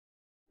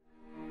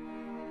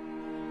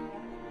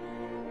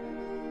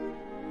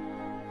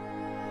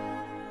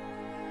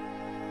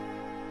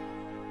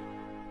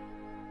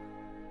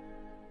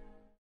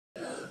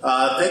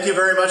Thank you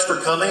very much for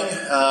coming.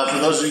 For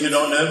those of you who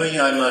don't know me,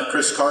 I'm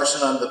Chris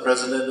Carson. I'm the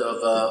president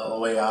of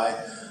OAI,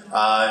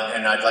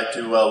 and I'd like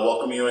to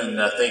welcome you and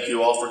thank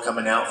you all for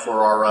coming out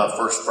for our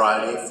first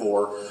Friday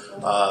for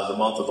the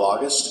month of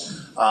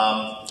August.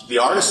 The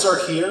artists are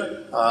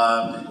here,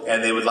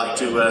 and they would like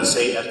to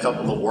say a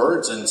couple of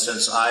words, and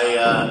since I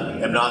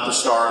am not the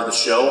star of the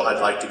show, I'd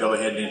like to go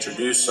ahead and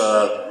introduce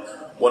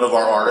one of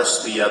our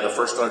artists. The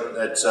first one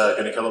that's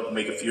going to come up and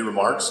make a few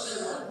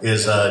remarks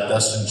is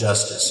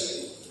Dustin-Justice.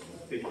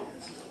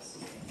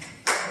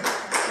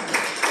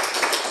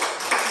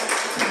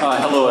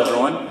 Hello,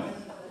 everyone.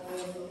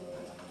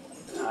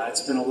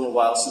 It's been a little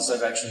while since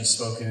I've actually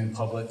spoken in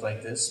public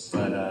like this,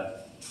 but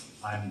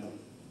I'm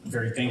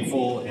very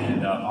thankful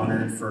and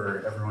honored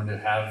for everyone to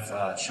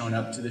have shown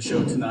up to the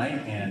show tonight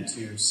and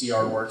to see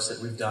our works that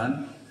we've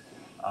done.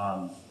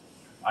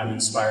 I'm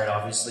inspired,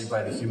 obviously,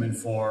 by the human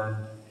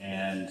form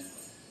and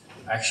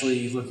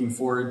actually looking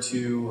forward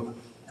to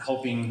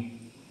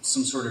helping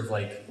some sort of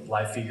like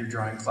live figure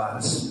drawing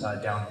class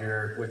down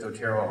here with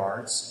Otero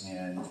Arts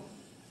and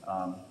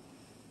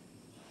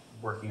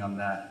working on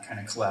that kind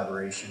of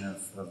collaboration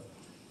of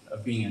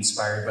being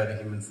inspired by the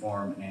human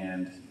form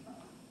and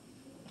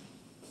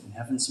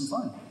having some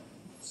fun.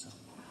 So,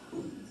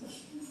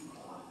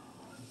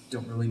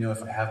 don't really know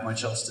if I have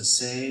much else to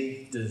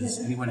say. Does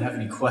anyone have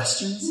any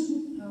questions?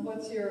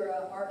 What's your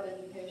art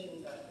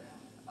education background?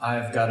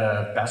 I've got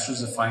a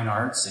Bachelor's of Fine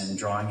Arts in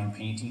Drawing and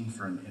Painting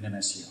from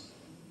NMSU.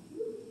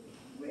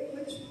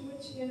 Which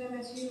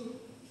NMSU?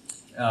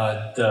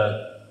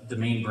 The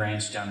main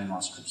branch down in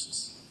Las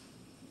Cruces.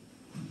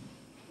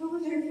 Who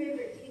was your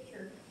favorite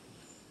teacher?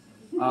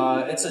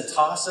 It's a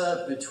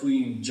toss-up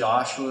between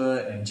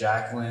Joshua and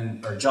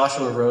Jacqueline, or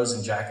Joshua Rose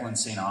and Jacqueline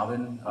St.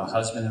 Aubin, a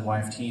husband and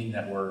wife team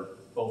that were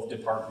both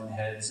department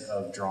heads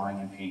of drawing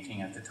and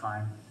painting at the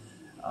time.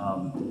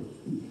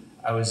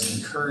 I was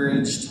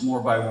encouraged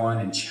more by one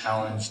and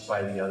challenged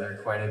by the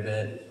other quite a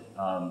bit.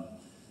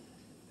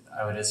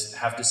 I would just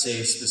have to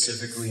say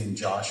specifically in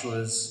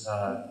Joshua's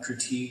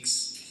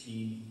critiques,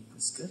 he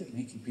was good at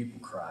making people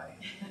cry.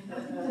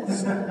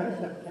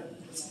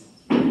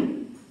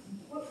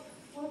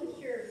 What is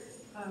your,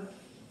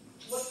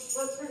 what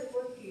sort of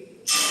work do you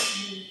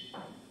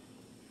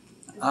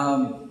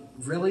do?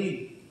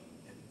 Really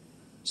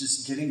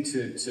just getting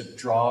to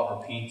draw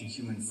or paint the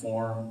human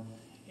form,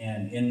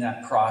 and in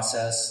that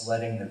process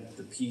letting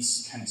the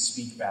piece kind of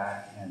speak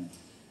back, and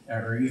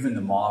or even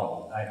the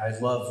model. I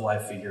love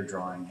live figure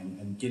drawing,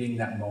 and getting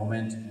that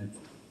moment and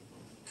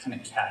kind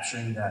of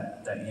capturing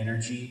that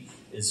energy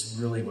is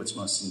really what's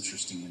most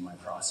interesting in my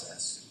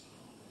process.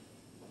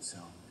 So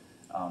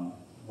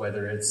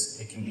whether it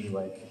can be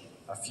like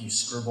a few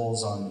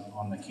scribbles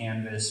on the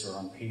canvas or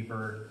on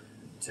paper,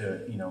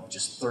 to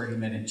just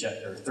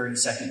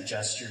 30-second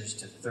gestures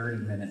to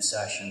 30-minute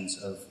sessions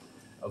of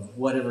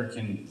whatever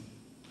can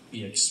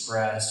be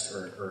expressed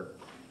or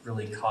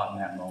really caught in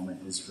that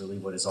moment is really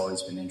what has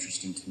always been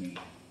interesting to me.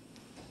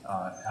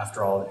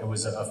 After all, it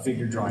was a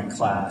figure drawing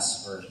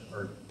class,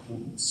 or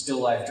still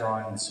life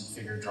drawing and some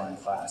figure drawing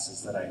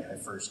classes that I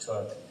first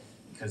took,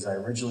 because I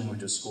originally went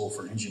to school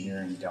for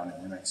engineering down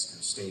at New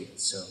Mexico State.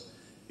 So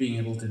being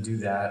able to do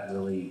that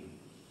really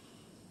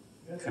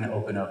kind of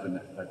opened up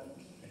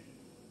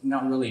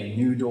not really a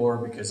new door,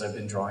 because I've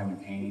been drawing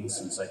and painting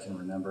since I can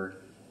remember.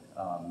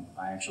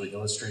 I actually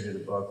illustrated a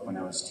book when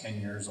I was 10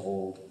 years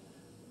old,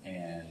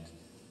 and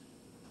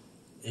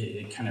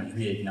it kind of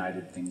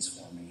reignited things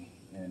for me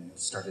and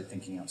started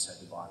thinking outside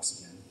the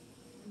box again.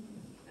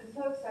 I'm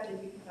so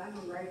excited because I'm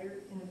a writer,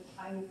 and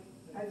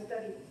I've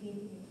studied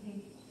painting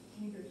and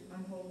painters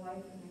my whole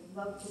life, and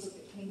I love to look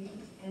at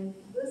paintings and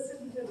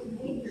listen to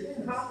painters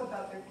talk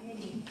about their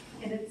painting,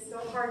 and it's so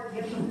hard to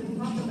get them to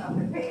talk about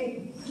their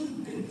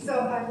paintings. So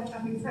I'm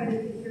excited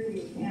to hear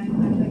you, and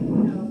I'd like to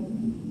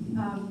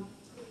know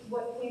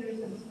what painters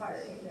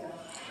inspire you.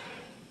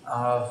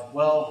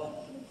 Well,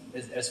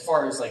 as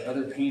far as like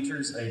other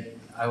painters,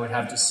 I would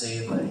have to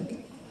say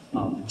like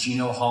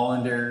Gino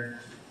Hollander,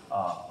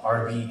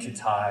 R.B.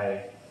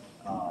 Katai,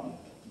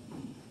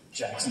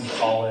 Jackson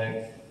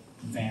Pollock,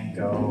 Van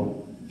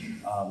Gogh,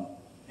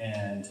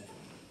 and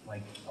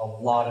like a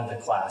lot of the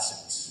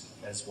classics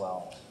as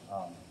well.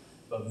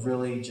 But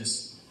really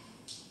just,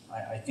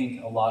 I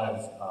think a lot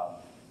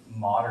of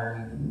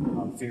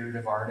modern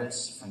figurative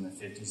artists from the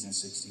 50s and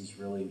 60s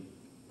really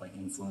like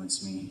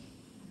influenced me.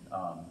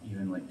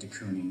 Even like de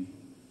Kooning,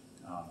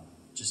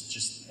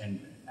 and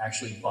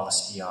actually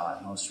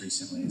Basquiat most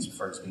recently, as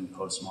far as being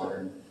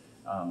postmodern.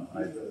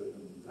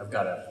 I've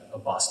got a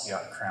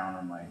Basquiat crown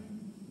on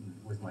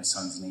with my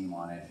son's name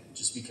on it,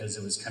 just because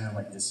it was kind of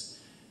like this.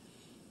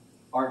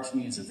 Art to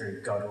me is a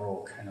very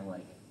guttural kind of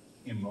like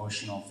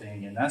emotional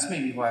thing, and that's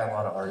maybe why a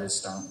lot of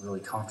artists aren't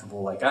really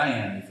comfortable like I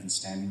am even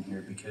standing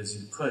here, because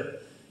you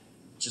put,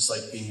 just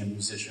like being a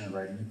musician or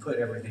writer, you put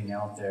everything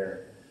out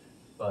there,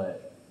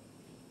 but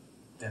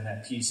then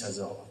that piece has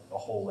a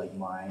whole like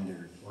mind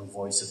or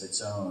voice of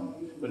its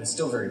own, but it's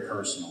still very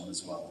personal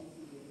as well.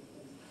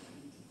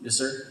 Yes,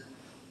 sir?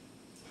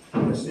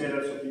 I'm going to stand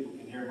up so people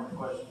can hear my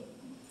question.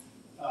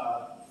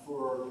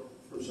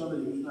 for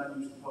somebody who's not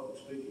used to public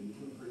speaking. You're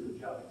doing a pretty good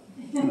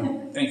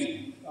job. Thank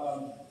you.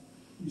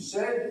 You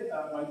said,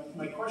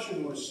 my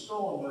question was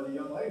stolen by the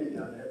young lady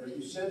down there, but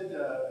you said,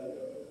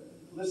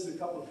 listed a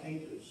couple of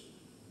painters.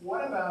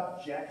 What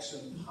about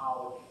Jackson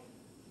Pollock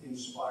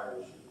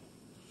inspires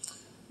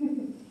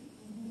you?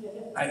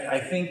 I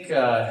think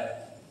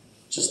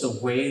just the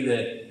way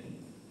that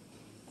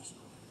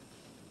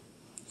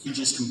he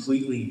just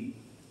completely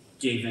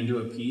gave into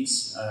a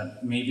piece.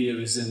 Maybe it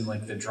was in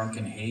like the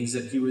drunken haze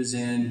that he was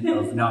in,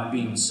 of not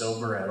being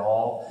sober at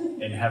all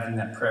and having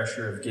that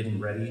pressure of getting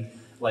ready.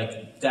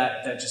 Like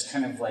that just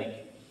kind of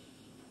like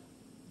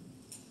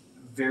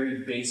very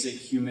basic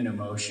human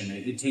emotion.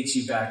 It takes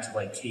you back to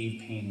like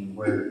cave painting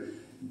where,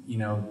 you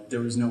know, there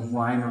was no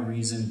rhyme or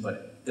reason,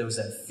 but there was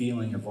that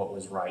feeling of what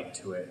was right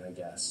to it, I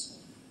guess.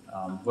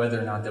 Whether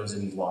or not there was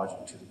any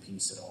logic to the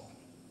piece at all.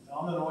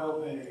 I'm an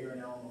oil painter here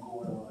in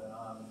Alamogordo,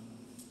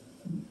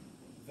 and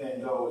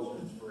Van Gogh is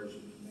an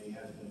inspiration for me,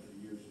 has been for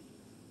years.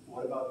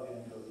 What about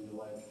Van Gogh do you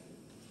like?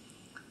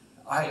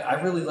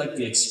 I really like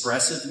the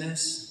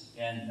expressiveness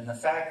and the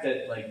fact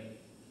that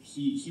like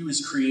he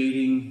was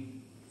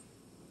creating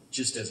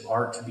just as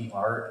art to be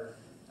art,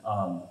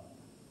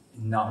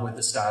 not with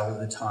the style of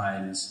the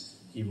times.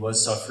 He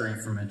was suffering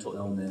from mental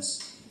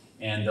illness,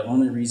 and the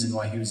only reason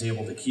why he was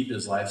able to keep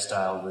his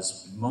lifestyle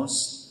was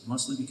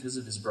mostly because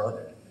of his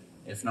brother.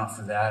 If not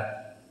for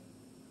that,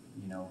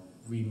 you know,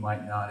 we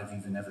might not have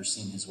even ever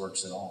seen his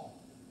works at all.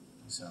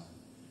 So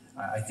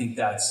I think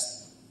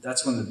that's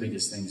one of the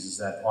biggest things, is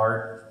that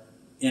art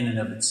in and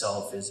of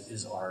itself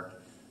is art.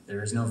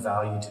 There is no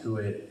value to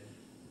it.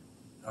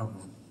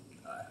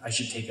 I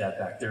should take that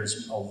back.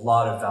 There's a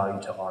lot of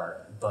value to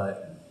art,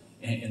 but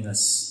in the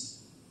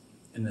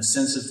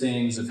sense of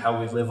things, of how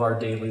we live our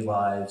daily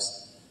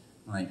lives,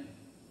 like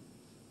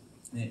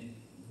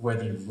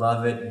whether you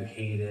love it, you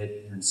hate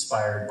it, you're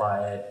inspired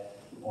by it,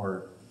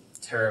 or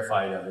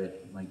terrified of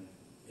it, like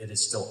it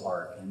is still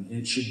art, and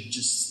it should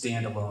just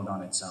stand alone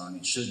on its own.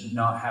 It should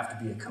not have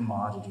to be a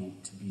commodity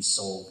to be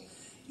sold,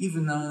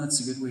 even though it's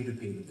a good way to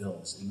pay the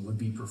bills and would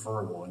be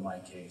preferable in my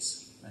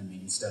case. I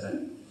mean, instead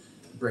of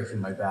breaking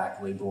my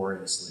back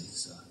laboriously.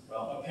 So.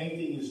 Well, a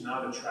painting is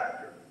not a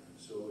tractor,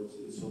 so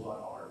it's a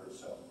lot harder to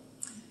sell.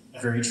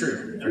 Very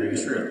true. Very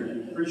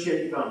true.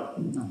 Appreciate you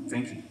coming. Oh,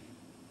 thank you.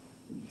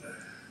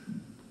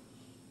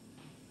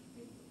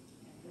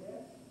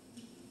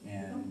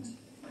 And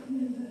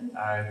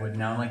I would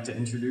now like to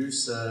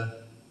introduce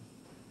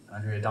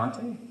Andrea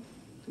Dante.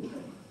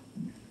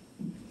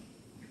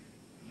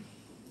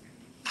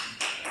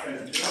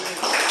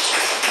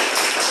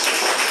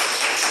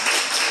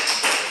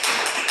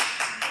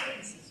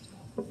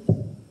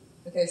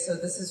 Okay, so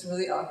this is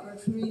really awkward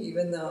for me,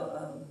 even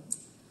though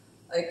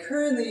I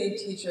currently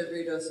teach at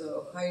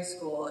Ruidoso High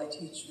School. I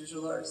teach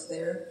visual arts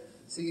there,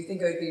 so you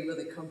think I'd be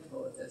really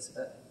comfortable with this,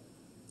 but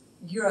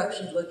you're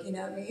actually looking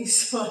at me,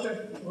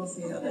 so we'll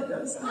see how that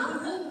goes.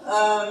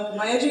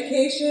 My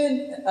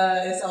education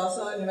is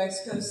also in New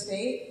Mexico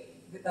State.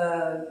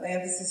 My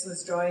emphasis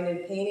was drawing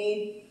and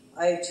painting.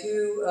 I,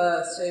 too,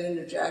 studied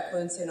under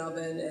Jacqueline St.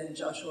 Alban and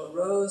Joshua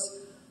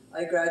Rose.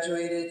 I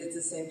graduated at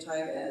the same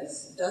time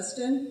as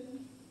Dustin.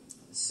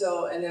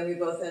 So, and then we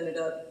both ended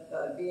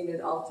up being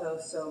in Alto,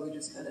 so we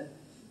just kind of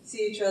see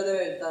each other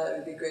and thought it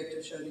would be great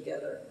to show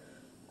together.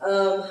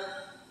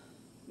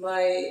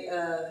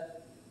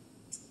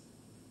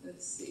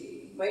 Let's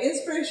see, my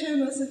inspiration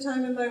most of the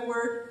time in my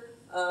work,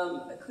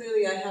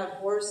 clearly I have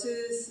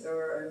horses,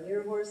 or I'm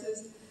near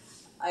horses.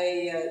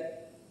 I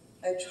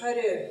try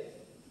to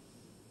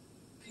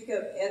pick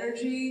up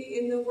energy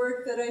in the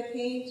work that I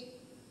paint,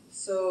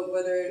 so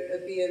whether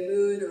it be a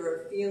mood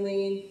or a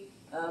feeling,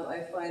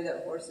 I find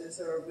that horses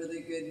are a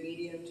really good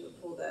medium to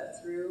pull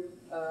that through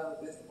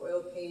with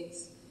oil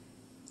paints,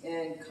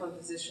 and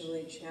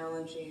compositionally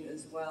challenging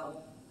as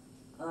well.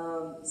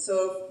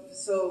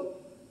 So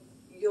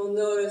you'll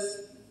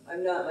notice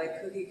I'm not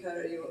like cookie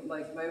cutter.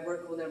 Like my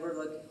work will never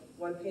look,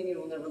 one painting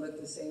will never look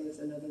the same as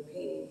another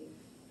painting,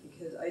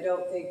 because I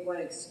don't think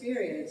one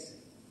experience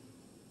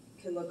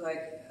can look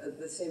like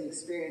the same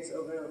experience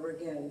over and over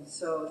again.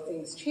 So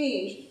things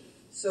change.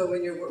 So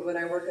when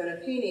I work on a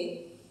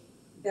painting,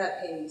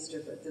 that painting is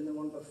different than the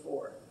one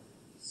before.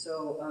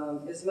 So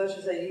as much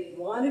as I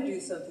want to do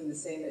something the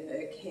same,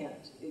 I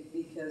can't,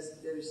 because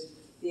there's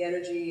the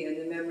energy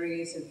and the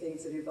memories and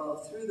things that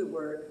evolve through the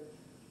work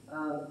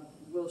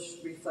will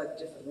reflect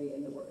differently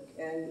in the work.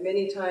 And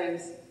many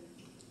times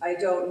I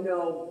don't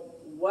know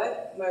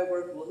what my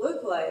work will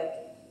look like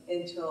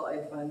until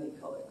I finally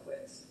call it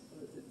quits.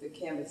 The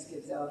canvas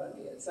gives out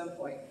on me at some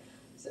point.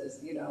 It says,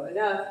 you know,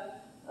 enough,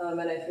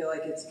 and I feel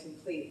like it's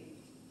complete.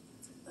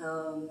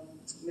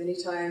 Many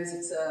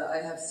times I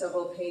have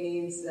several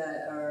paintings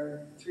that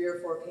are 3 or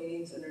 4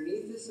 paintings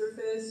underneath the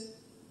surface,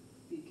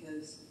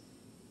 because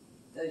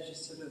that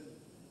just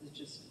it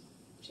just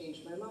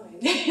changed my mind.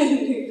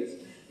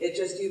 It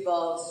just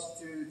evolves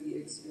through the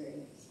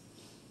experience.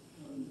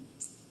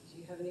 Do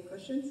you have any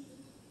questions?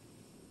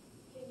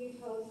 Can you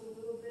tell us a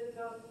little bit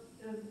about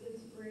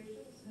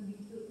inspirations? I mean,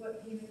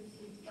 what painters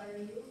inspire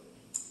you?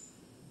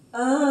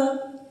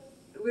 Well,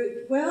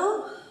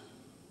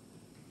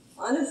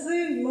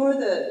 honestly, more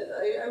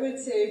I would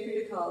say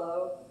Frida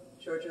Kahlo,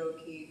 Georgia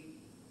O'Keeffe,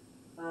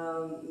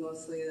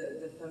 mostly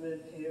the feminine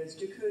painters,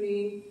 de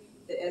Kooning,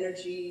 the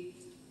energy,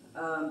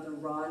 the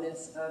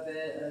rawness of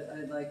it.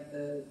 I like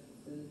the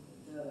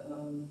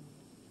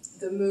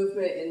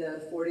movement in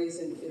the 40s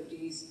and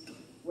 50s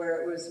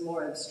where it was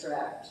more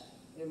abstract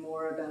and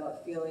more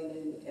about feeling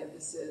and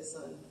emphasis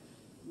on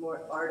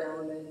more art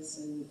elements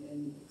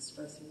and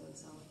expressing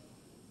oneself.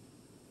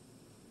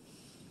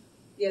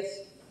 Yes?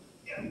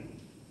 Yeah.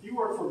 You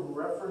work for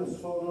reference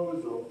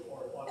photos or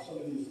on some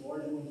of these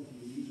larger ones, do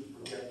you use a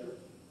projector?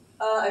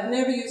 I've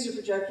never used a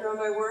projector on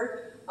my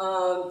work.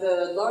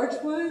 The large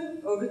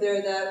one over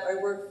there, that I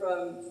work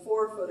from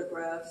 4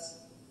 photographs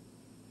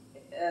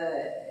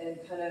and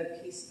kind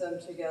of piece them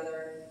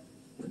together,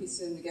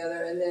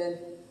 and then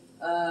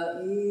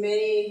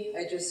many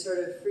I just sort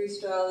of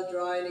freestyle the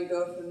drawing and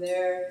go from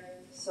there.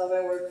 Some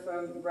I work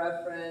from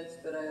reference,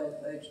 but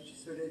I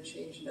just sort of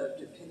change it up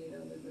depending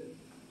on the mood.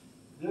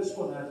 This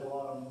one has a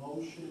lot of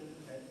motion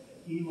and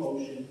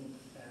emotion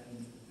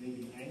and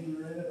maybe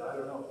anger in it. I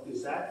don't know.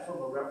 Is that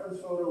from a reference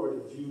photo or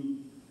did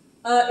you?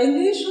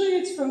 Initially,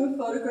 it's from a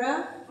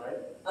photograph,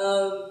 right?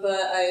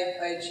 But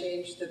I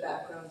changed the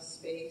background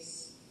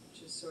space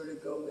to sort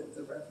of go with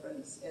the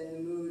reference and the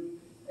mood.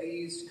 I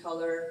used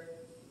color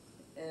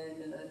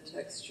and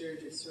texture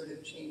to sort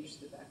of change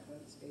the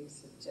background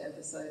space to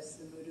emphasize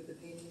the mood of the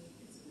painting.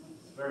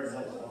 Very nice.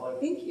 I like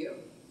it. Thank you.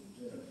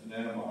 An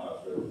animal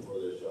house right before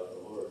they shot the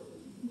horse.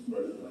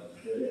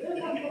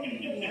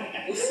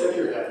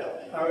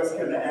 I was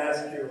going to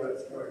ask you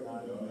what's going on.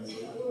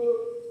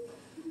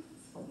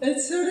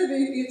 It's sort of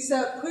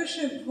that push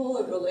and pull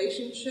of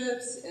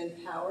relationships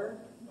and power.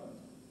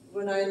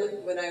 When I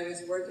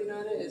was working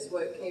on it, is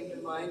what came to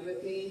mind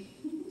with me.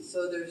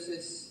 So there's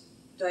this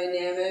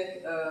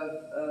dynamic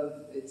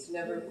of it's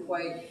never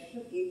quite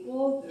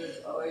equal.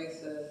 There's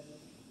always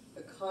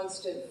a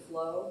constant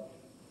flow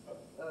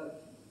of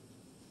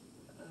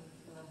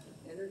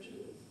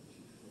energy,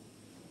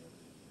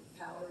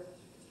 power.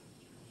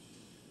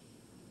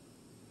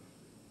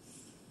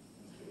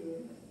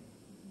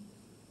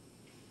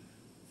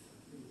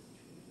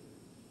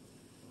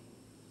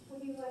 What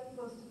do you like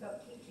most about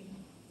teaching?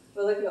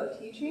 What I like about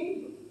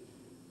teaching?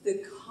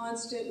 The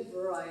constant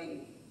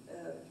variety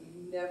of you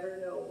never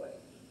know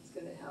what's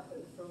going to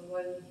happen from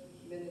one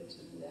minute to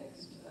the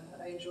next.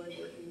 I enjoy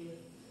working with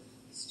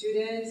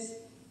students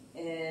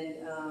and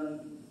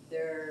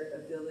their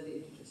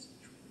ability to just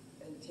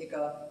take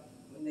off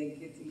when they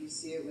get you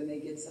see it when they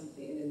get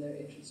something and they're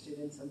interested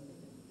in something,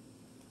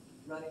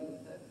 running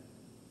with it.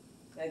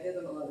 I give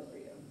them a lot of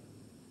freedom.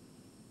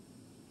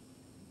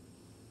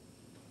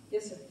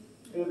 Yes, sir.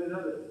 I have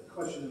another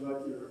question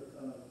about your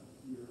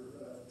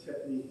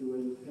technique, the way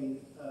you paint.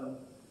 I'll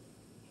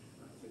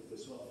take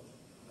this off.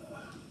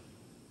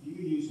 Do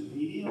you use a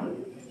medium or do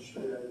you paint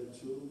straight out of the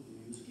tube? Do you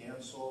use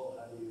Gamsol?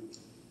 How do you?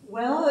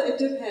 Well, it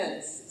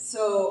depends.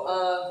 So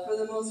for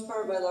the most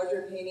part, my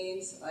larger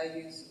paintings, I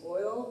use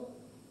oil.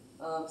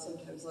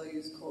 Sometimes I'll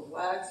use cold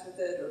wax with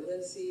it, or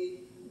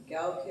linseed,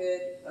 gal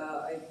kit.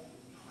 I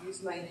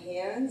use my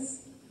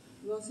hands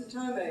most of the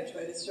time. I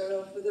try to start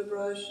off with a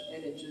brush,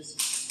 and it just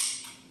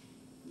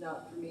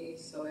not for me.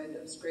 So I end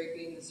up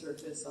scraping the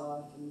surface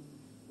off and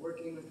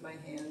working with my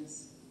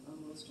hands on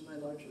most of my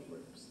larger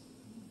works.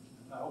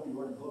 I hope you're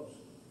wearing gloves.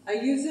 I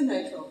use a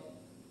nitrile.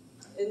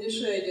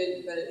 Initially I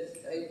didn't, but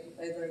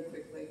I learned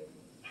quickly.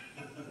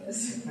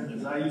 Yes.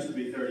 Because I used to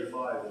be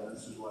 35, and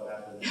this is what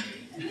happened.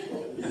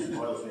 This is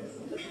oil things.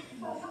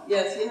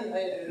 Yes, yeah,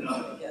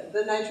 the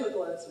nitrile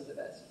gloves are the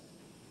best.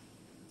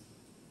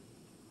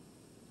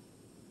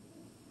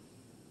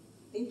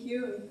 Thank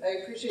you. I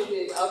appreciate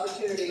the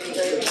opportunity.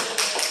 Very much.